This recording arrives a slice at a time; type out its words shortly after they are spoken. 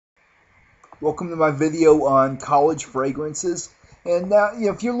Welcome to my video on college fragrances. And now,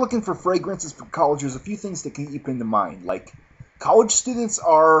 if you're looking for fragrances for college, there's a few things to keep in mind. Like, college students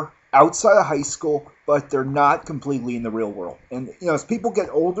are outside of high school, but they're not completely in the real world. And, as people get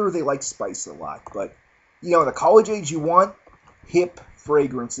older, they like spice a lot. But, the college age, you want hip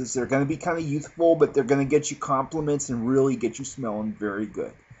fragrances. They're going to be kind of youthful, but they're going to get you compliments and really get you smelling very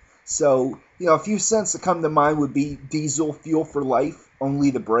good. So, a few scents that come to mind would be Diesel, Fuel for Life,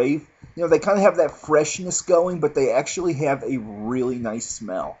 Only the Brave. They kind of have that freshness going, but they actually have a really nice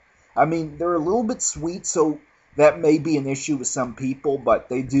smell. I mean, they're a little bit sweet, so that may be an issue with some people, but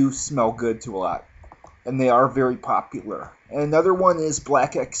they do smell good to a lot. And they are very popular. And another one is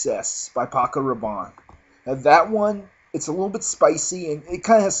Black XS by Paco Rabanne. Now that one, it's a little bit spicy, and it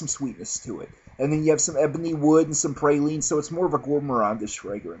kind of has some sweetness to it. And then you have some ebony wood and some praline, so it's more of a gourmandish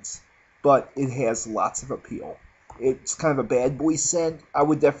fragrance. But it has lots of appeal. It's kind of a bad boy scent. I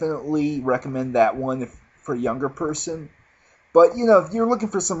would definitely recommend that one for a younger person. But, if you're looking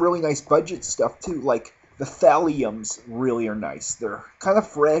for some really nice budget stuff too, like the Thalliums really are nice. They're kind of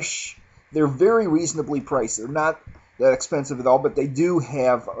fresh. They're very reasonably priced. They're not that expensive at all, but they do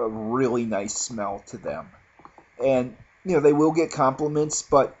have a really nice smell to them. And, they will get compliments,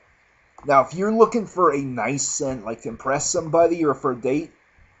 but now if you're looking for a nice scent, like to impress somebody or for a date,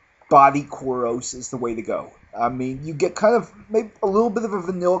 Body Koros is the way to go. I mean, you get kind of maybe a little bit of a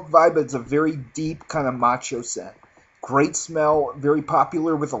vanilla vibe, but it's a very deep kind of macho scent. Great smell, very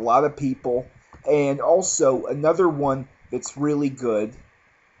popular with a lot of people. And also, another one that's really good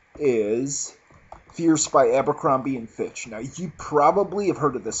is Fierce by Abercrombie & Fitch. Now, you probably have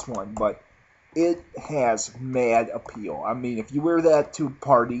heard of this one, but it has mad appeal. I mean, if you wear that to a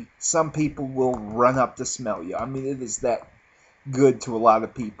party, some people will run up to smell you. I mean, it is that good to a lot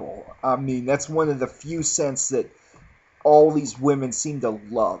of people. I mean, that's one of the few scents that all these women seem to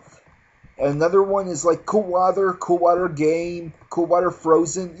love. And another one is like Cool Water Game, Cool Water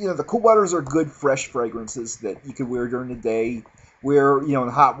Frozen. The Cool Waters are good fresh fragrances that you could wear during the day, wear, in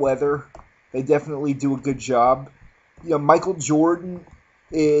hot weather. They definitely do a good job. Michael Jordan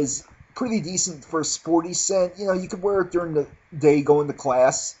is pretty decent for a sporty scent. You could wear it during the day going to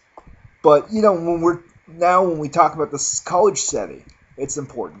class. But, when we talk about this college setting, it's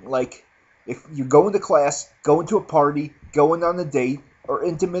important. Like, if you're going to class, going to a party, going on a date, or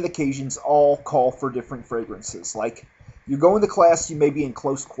intimate occasions all call for different fragrances. Like, you're going to class, you may be in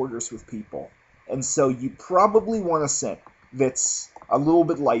close quarters with people. And so you probably want a scent that's a little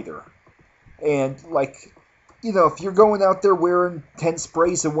bit lighter. And, like, if you're going out there wearing 10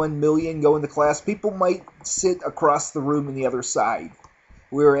 sprays of 1 million going to class, people might sit across the room on the other side.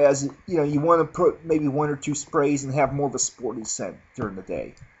 Whereas, you want to put maybe 1 or 2 sprays and have more of a sporty scent during the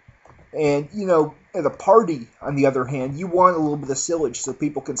day. And, at a party, on the other hand, you want a little bit of sillage so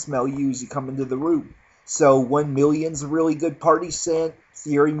people can smell you as you come into the room. So 1 million's a really good party scent.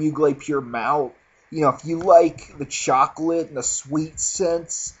 Thierry Mugler Pure Malt. If you like the chocolate and the sweet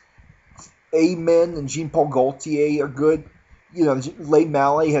scents, Amen and Jean Paul Gaultier are good. Les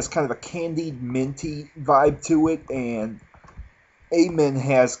Mallet has kind of a candied, minty vibe to it, and Amen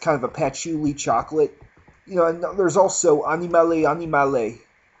has kind of a patchouli chocolate. And there's also Animale,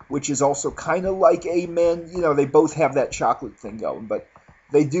 which is also kind of like Amen. They both have that chocolate thing going, but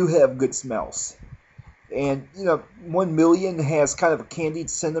they do have good smells. And, 1 million has kind of a candied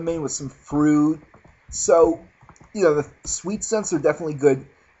cinnamon with some fruit. So, the sweet scents are definitely good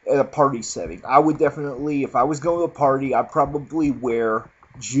at a party setting. I would definitely, if I was going to a party, I'd probably wear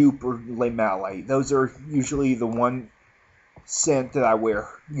Jupe or Les Mallet. Those are usually the one scent that I wear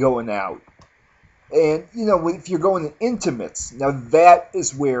going out. And, if you're going to intimates, now that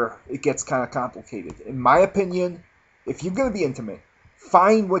is where it gets kind of complicated. In my opinion, if you're going to be intimate,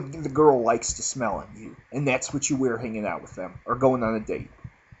 find what the girl likes to smell on you. And that's what you wear hanging out with them or going on a date.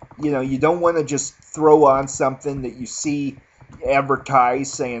 You don't want to just throw on something that you see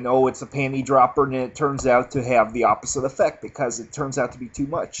advertised saying, oh, it's a panty dropper, and it turns out to have the opposite effect because it turns out to be too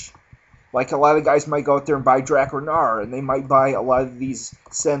much. Like, a lot of guys might go out there and buy Drac Renard, and they might buy a lot of these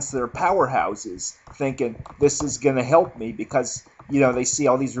scents that are powerhouses, thinking, this is going to help me because, they see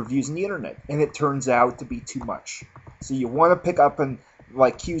all these reviews on the internet, and it turns out to be too much. So you want to pick up and,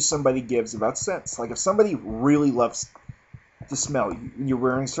 cues somebody gives about scents. Like, if somebody really loves to smell you, and you're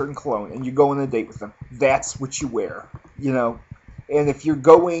wearing a certain cologne, and you go on a date with them, that's what you wear, And if you're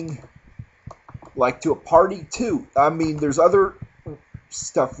going, to a party, too, I mean, there's other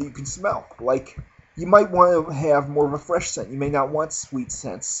stuff that you can smell. Like, you might want to have more of a fresh scent. You may not want sweet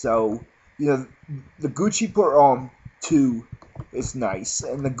scents. So, the Gucci Pour Homme 2 is nice.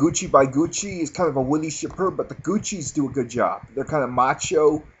 And the Gucci by Gucci is kind of a woody shipper, but the Gucci's do a good job. They're kind of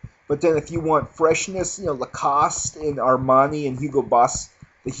macho, But then if you want freshness, Lacoste and Armani and Hugo Boss,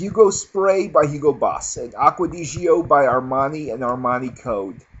 the Hugo Spray by Hugo Boss, and Acqua di Gio by Armani and Armani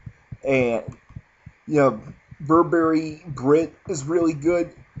Code. And, Burberry Brit is really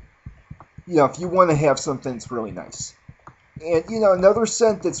good, if you want to have something that's really nice. And, another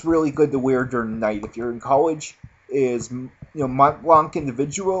scent that's really good to wear during the night if you're in college is, Mont Blanc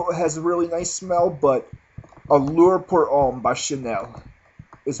Individual has a really nice smell, but Allure pour Homme by Chanel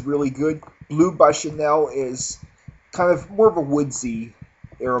is really good. Blue by Chanel is kind of more of a woodsy,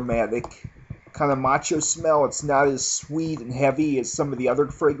 aromatic, kind of macho smell. It's not as sweet and heavy as some of the other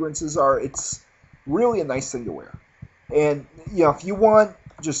fragrances are. It's really a nice thing to wear. And, if you want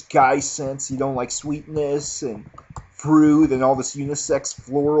just guy scents, you don't like sweetness and fruit and all this unisex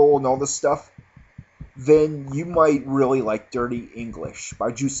floral and all this stuff, then you might really like Dirty English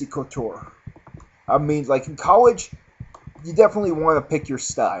by Juicy Couture. I mean, like in college, you definitely want to pick your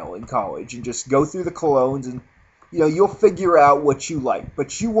style in college and just go through the colognes and, you'll figure out what you like.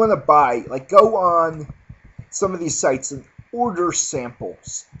 But you want to buy, go on some of these sites and order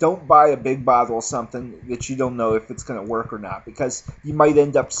samples. Don't buy a big bottle of something that you don't know if it's going to work or not, because you might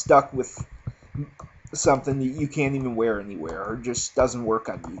end up stuck with something that you can't even wear anywhere or just doesn't work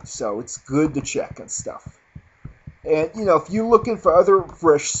on you. So it's good to check and stuff. And, if you're looking for other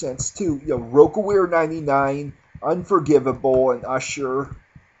fresh scents too, Rocawear 99, Unforgivable, and Usher,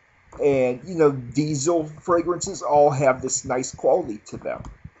 and, Diesel fragrances all have this nice quality to them.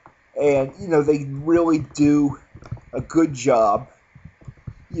 And, they really do a good job.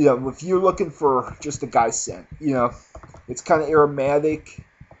 If you're looking for just a guy scent, it's kind of aromatic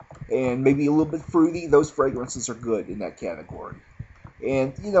and maybe a little bit fruity, those fragrances are good in that category.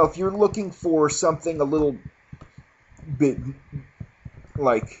 And, if you're looking for something a little bit,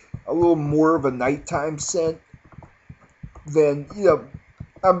 a little more of a nighttime scent, then,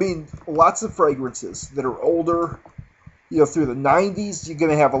 lots of fragrances that are older, through the 90s, you're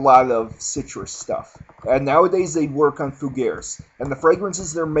going to have a lot of citrus stuff. And nowadays, they work on fougères. And the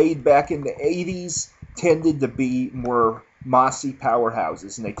fragrances that are made back in the 80s tended to be more mossy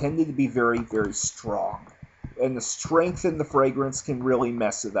powerhouses. And they tended to be very, very strong. And the strength in the fragrance can really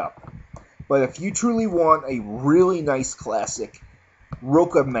mess it up. But if you truly want a really nice classic,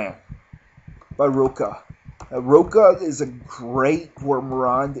 Roca Man by Roca. Roca is a great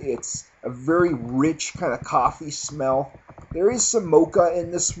gourmand. It's a very rich kind of coffee smell. There is some mocha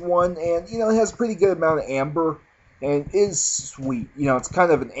in this one, and, it has a pretty good amount of amber, and it is sweet. It's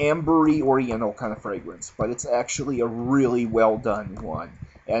kind of an ambery oriental kind of fragrance, but it's actually a really well done one.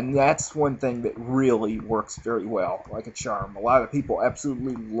 And that's one thing that really works very well, like a charm. A lot of people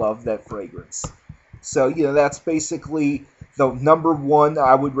absolutely love that fragrance. So, that's basically the number one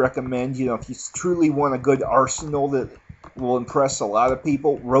I would recommend. If you truly want a good arsenal that will impress a lot of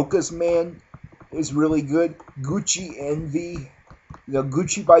people, Roca's Man is really good. Gucci Envy,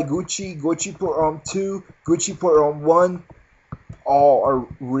 Gucci by Gucci, Gucci pour Homme 2, Gucci pour Homme 1, all are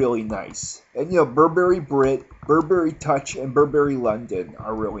really nice. And, Burberry Brit, Burberry Touch, and Burberry London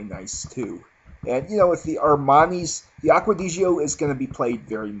are really nice too. And, with the Armani's, the Acqua di Gio is going to be played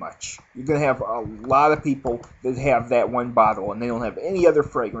very much. You're going to have a lot of people that have that one bottle, and they don't have any other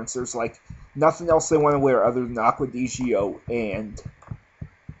fragrance. There's, nothing else they want to wear other than Acqua di Gio and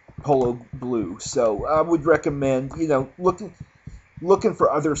Polo Blue. So I would recommend, looking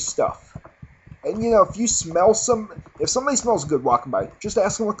for other stuff. And, if you smell if somebody smells good walking by, just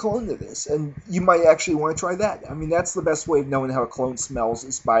ask them what cologne it is. And you might actually want to try that. I mean, that's the best way of knowing how a cologne smells,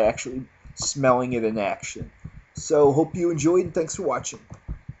 is by actually smelling it in action. So, hope you enjoyed, and thanks for watching.